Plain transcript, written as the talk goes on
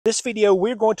This video,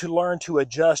 we're going to learn to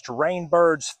adjust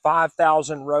Rainbird's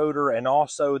 5000 rotor, and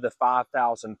also the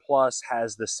 5000 Plus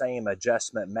has the same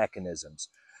adjustment mechanisms.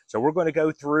 So we're going to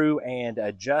go through and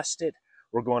adjust it.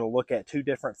 We're going to look at two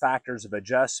different factors of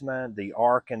adjustment, the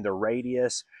arc and the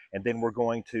radius, and then we're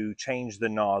going to change the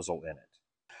nozzle in it.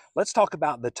 Let's talk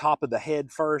about the top of the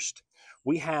head first.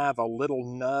 We have a little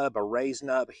nub, a raised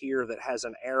nub here that has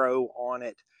an arrow on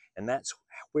it, and that's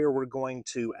where we're going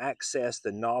to access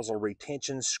the nozzle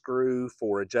retention screw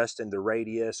for adjusting the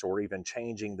radius or even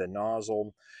changing the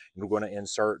nozzle. And we're going to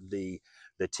insert the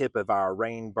tip of our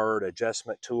Rainbird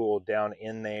adjustment tool down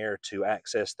in there to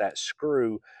access that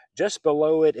screw. Just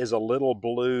below it is a little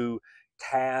blue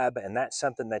tab, and that's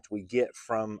something that we get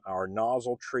from our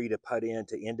nozzle tree to put in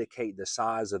to indicate the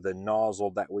size of the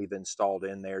nozzle that we've installed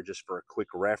in there, just for a quick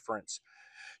reference.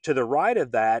 To the right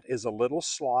of that is a little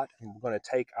slot, and we're going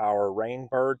to take our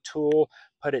Rainbird tool,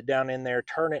 put it down in there,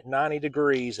 turn it 90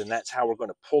 degrees, and that's how we're going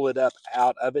to pull it up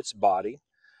out of its body.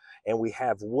 And we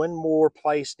have one more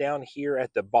place down here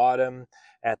at the bottom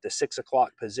at the 6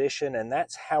 o'clock position, and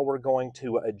that's how we're going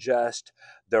to adjust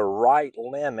the right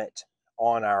limit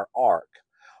on our arc.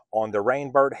 On the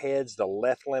Rainbird heads, the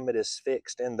left limit is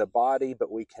fixed in the body,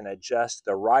 but we can adjust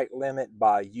the right limit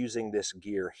by using this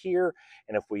gear here.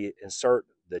 And if we insert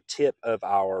the tip of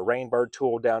our Rainbird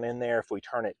tool down in there, if we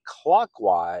turn it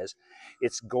clockwise,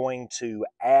 it's going to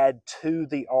add to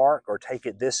the arc or take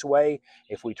it this way.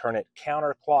 If we turn it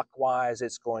counterclockwise,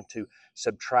 it's going to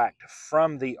subtract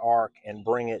from the arc and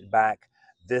bring it back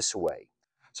this way.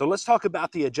 So let's talk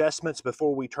about the adjustments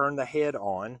before we turn the head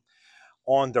on.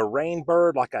 On the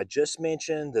Rainbird, like I just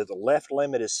mentioned, the left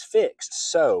limit is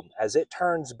fixed. So as it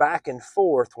turns back and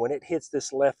forth, when it hits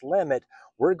this left limit,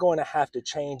 we're going to have to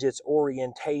change its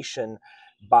orientation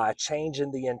by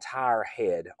changing the entire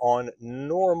head. On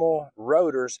normal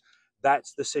rotors,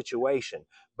 that's the situation.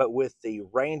 But with the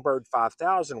Rainbird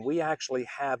 5000, we actually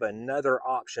have another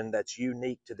option that's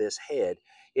unique to this head.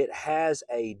 It has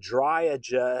a dry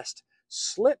adjust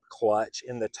slip clutch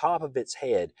in the top of its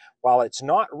head. While it's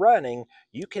not running,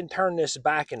 you can turn this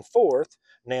back and forth.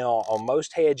 Now, on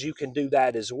most heads, you can do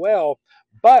that as well,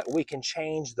 but we can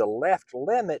change the left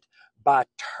limit by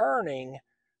turning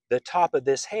the top of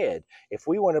this head. If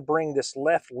we want to bring this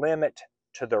left limit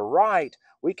to the right,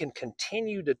 we can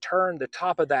continue to turn the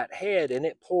top of that head, and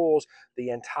it pulls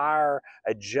the entire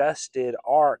adjusted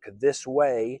arc this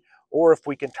way. Or if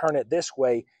we can turn it this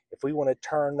way, if we want to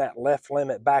turn that left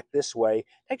limit back this way, it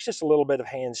takes just a little bit of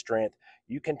hand strength.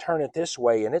 You can turn it this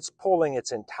way, and it's pulling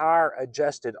its entire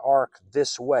adjusted arc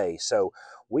this way. So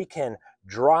we can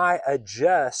dry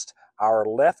adjust our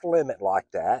left limit like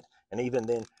that. And even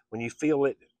then, when you feel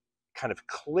it kind of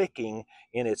clicking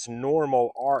in its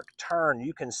normal arc turn,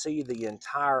 you can see the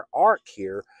entire arc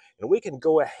here. And we can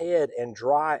go ahead and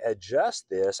dry adjust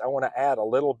this. I want to add a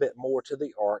little bit more to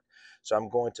the arc, so I'm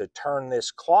going to turn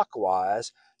this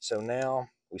clockwise. So now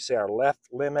we see our left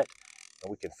limit,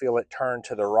 and we can feel it turn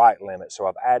to the right limit. So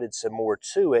I've added some more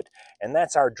to it, and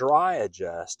that's our dry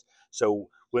adjust. So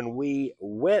when we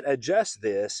wet adjust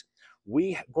this,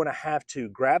 we're going to have to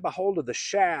grab a hold of the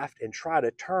shaft and try to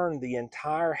turn the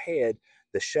entire head.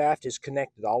 The shaft is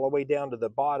connected all the way down to the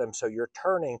bottom, so you're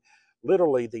turning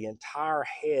literally the entire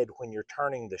head when you're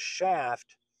turning the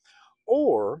shaft.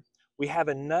 Or we have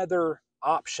another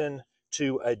option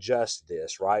to adjust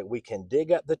this, right? We can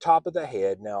dig up the top of the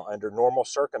head. Now, under normal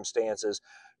circumstances,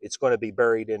 it's going to be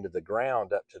buried into the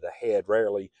ground up to the head.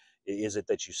 Rarely is it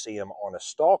that you see them on a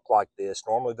stalk like this.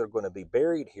 Normally, they're going to be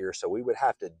buried here, so we would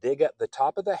have to dig up the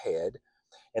top of the head,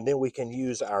 and then we can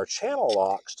use our channel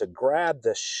locks to grab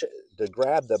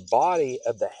the body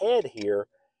of the head here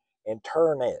and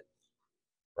turn it,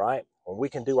 right? And we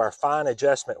can do our fine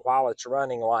adjustment while it's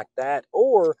running like that.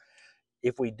 Or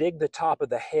if we dig the top of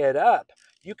the head up,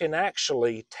 you can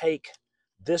actually take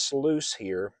this loose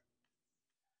here,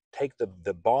 take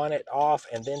the bonnet off,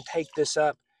 and then take this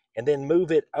up and then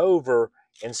move it over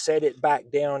and set it back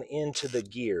down into the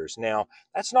gears. Now,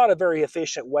 that's not a very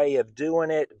efficient way of doing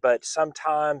it, but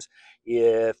sometimes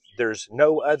if there's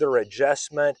no other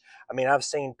adjustment, I mean, I've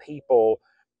seen people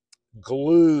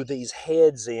glue these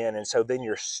heads in, and so then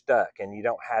you're stuck and you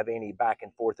don't have any back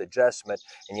and forth adjustment,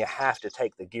 and you have to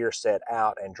take the gear set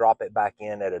out and drop it back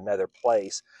in at another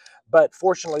place. But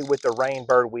fortunately, with the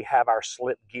Rainbird, we have our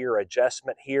slip gear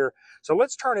adjustment here. So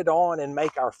let's turn it on and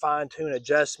make our fine-tune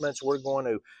adjustments. We're going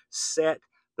to set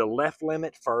the left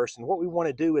limit first, and what we want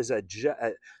to do is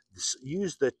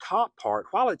use the top part.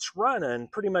 While it's running,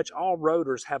 pretty much all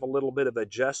rotors have a little bit of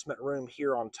adjustment room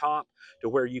here on top to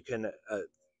where you can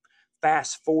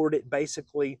fast forward it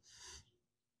basically.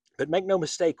 But make no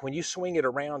mistake, when you swing it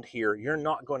around here, you're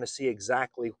not going to see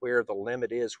exactly where the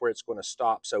limit is, where it's going to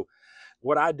stop. So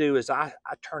what I do is I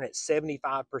turn it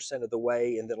 75% of the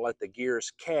way and then let the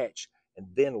gears catch, and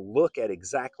then look at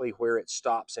exactly where it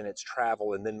stops in its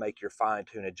travel, and then make your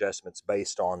fine-tune adjustments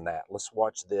based on that. Let's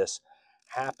watch this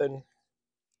happen.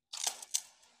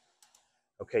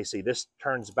 Okay, see, this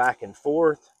turns back and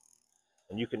forth,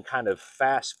 and you can kind of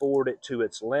fast forward it to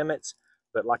its limits.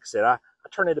 But like I said, I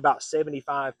turn it about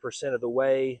 75% of the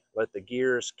way, let the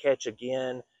gears catch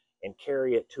again, and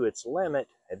carry it to its limit.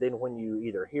 And then when you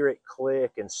either hear it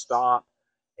click and stop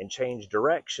and change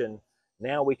direction,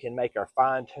 now we can make our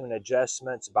fine-tune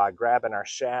adjustments by grabbing our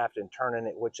shaft and turning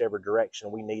it whichever direction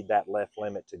we need that left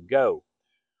limit to go,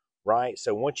 right?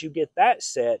 So once you get that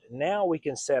set, now we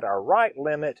can set our right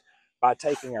limit by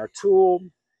taking our tool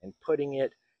and putting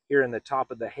it here in the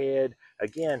top of the head.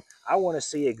 Again, I want to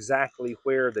see exactly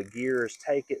where the gears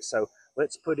take it, so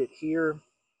let's put it here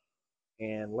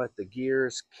and let the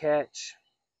gears catch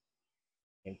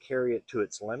and carry it to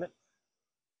its limit.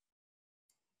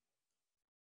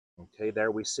 Okay,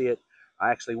 there we see it.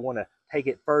 I actually want to take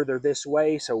it further this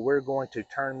way, so we're going to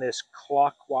turn this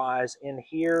clockwise in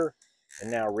here and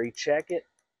now recheck it,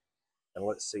 and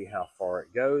let's see how far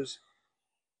it goes.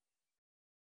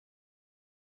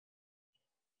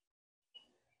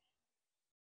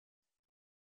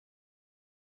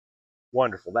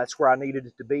 Wonderful, that's where I needed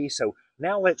it to be. So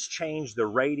now let's change the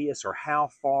radius, or how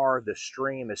far the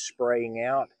stream is spraying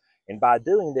out. And by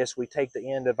doing this, we take the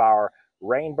end of our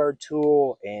Rainbird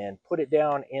tool and put it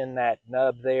down in that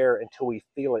nub there until we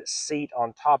feel it seat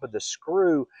on top of the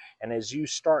screw. And as you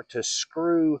start to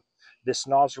screw this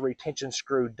nozzle retention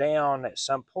screw down, at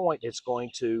some point it's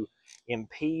going to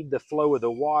impede the flow of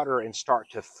the water and start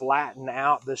to flatten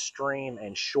out the stream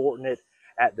and shorten it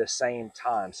at the same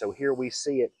time. So here we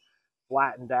see it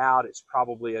flattened out. It's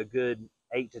probably a good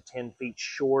 8 to 10 feet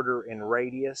shorter in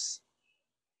radius.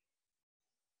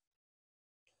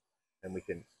 And we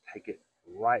can take it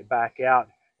right back out.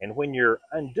 And when you're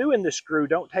undoing the screw,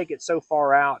 don't take it so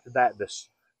far out that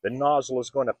the nozzle is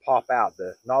going to pop out.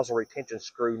 The nozzle retention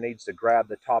screw needs to grab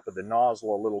the top of the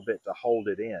nozzle a little bit to hold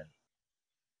it in.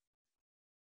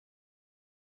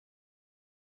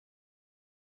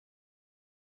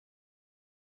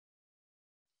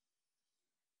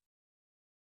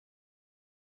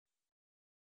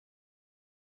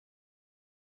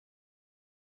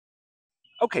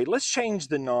 Okay, let's change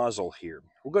the nozzle here.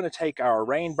 We're going to take our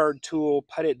Rainbird tool,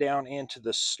 put it down into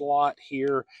the slot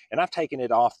here, and I've taken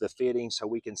it off the fitting so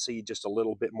we can see just a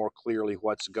little bit more clearly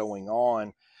what's going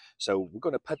on. So we're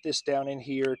going to put this down in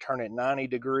here, turn it 90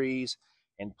 degrees,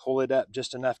 and pull it up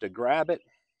just enough to grab it.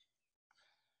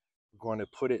 We're going to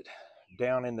put it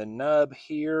down in the nub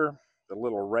here, the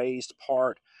little raised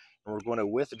part, and we're going to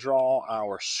withdraw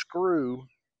our screw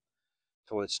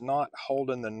so it's not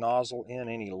holding the nozzle in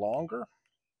any longer.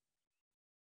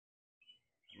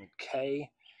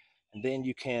 Okay, and then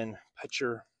you can put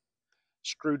your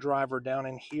screwdriver down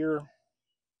in here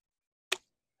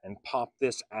and pop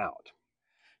this out.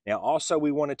 Now also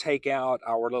we want to take out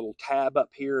our little tab up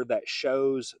here that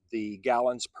shows the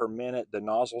gallons per minute, the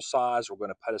nozzle size. We're going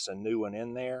to put us a new one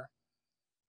in there.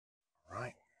 All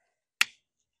right.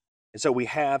 And so we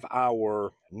have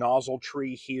our nozzle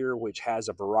tree here, which has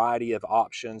a variety of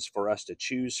options for us to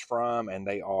choose from, and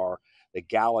they are the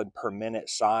gallon per minute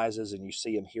sizes, and you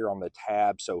see them here on the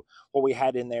tab. So what we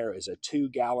had in there is a 2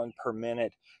 gallon per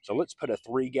minute. So let's put a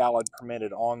 3 gallon per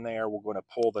minute on there. We're going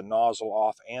to pull the nozzle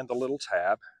off and the little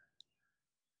tab.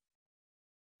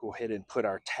 Go ahead and put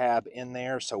our tab in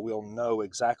there so we'll know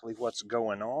exactly what's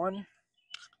going on.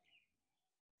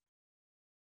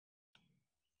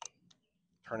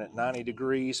 Turn it 90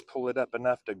 degrees, pull it up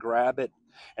enough to grab it.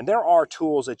 And there are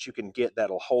tools that you can get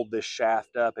that'll hold this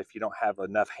shaft up if you don't have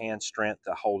enough hand strength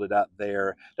to hold it up there.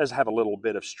 It does have a little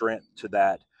bit of strength to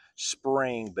that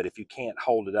spring, but if you can't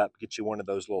hold it up, get you one of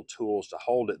those little tools to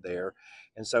hold it there.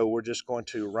 And so we're just going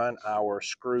to run our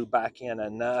screw back in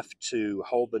enough to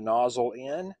hold the nozzle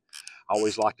in. I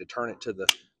always like to turn it to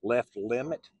the left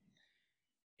limit.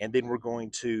 And then we're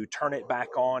going to turn it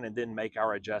back on and then make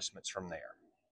our adjustments from there.